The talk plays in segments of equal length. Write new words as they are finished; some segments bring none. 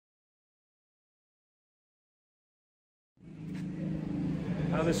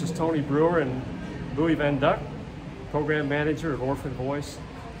This is Tony Brewer and Bowie Van Duck, Program Manager at Orphan Voice.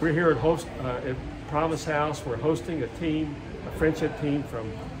 We're here at Promise House. We're hosting a team, a friendship team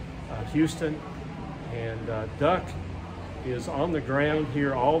from Houston. And Duck is on the ground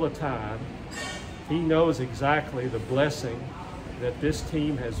here all the time. He knows exactly the blessing that this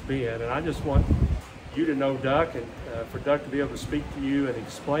team has been. And I just want you to know Duck, and for Duck to be able to speak to you and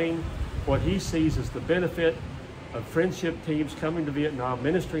explain what he sees as the benefit of friendship teams coming to Vietnam,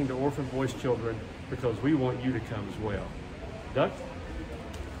 ministering to orphan voice children, because we want you to come as well. Duck?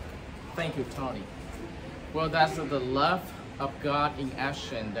 Thank you, Tony. Well, that's the love of God in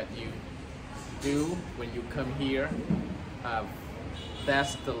action that you do when you come here.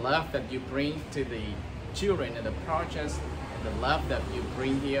 That's the love that you bring to the children in the projects, and the love that you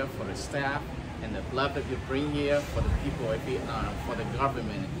bring here for the staff, and the love that you bring here for the people of Vietnam, for the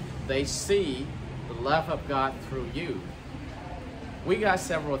government. They see the love of God through you. We got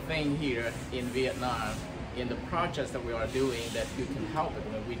several things here in Vietnam in the projects that we are doing that you can help with.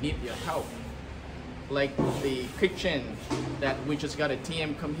 We need your help. Like the kitchen that we just got a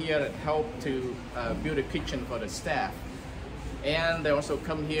team come here and help to build a kitchen for the staff. And they also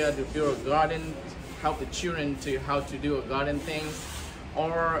come here to build a garden, help the children to how to do a garden thing.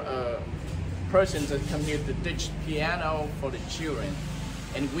 Or persons that come here to teach piano for the children.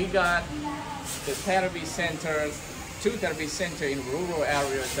 And we got the therapy centers, 2 therapy centers in rural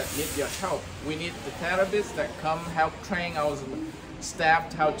areas that need your help. We need the therapists that come help train our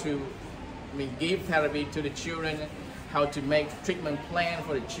staff how to give therapy to the children, how to make treatment plan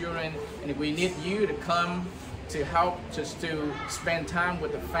for the children. And we need you to come to help just to spend time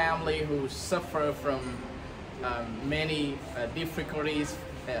with the family who suffer from many difficulties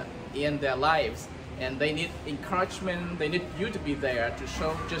in their lives, and they need encouragement. They need you to be there to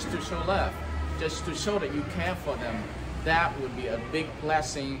show love, just to show that you care for them. That would be a big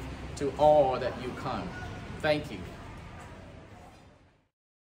blessing to all that you come. Thank you.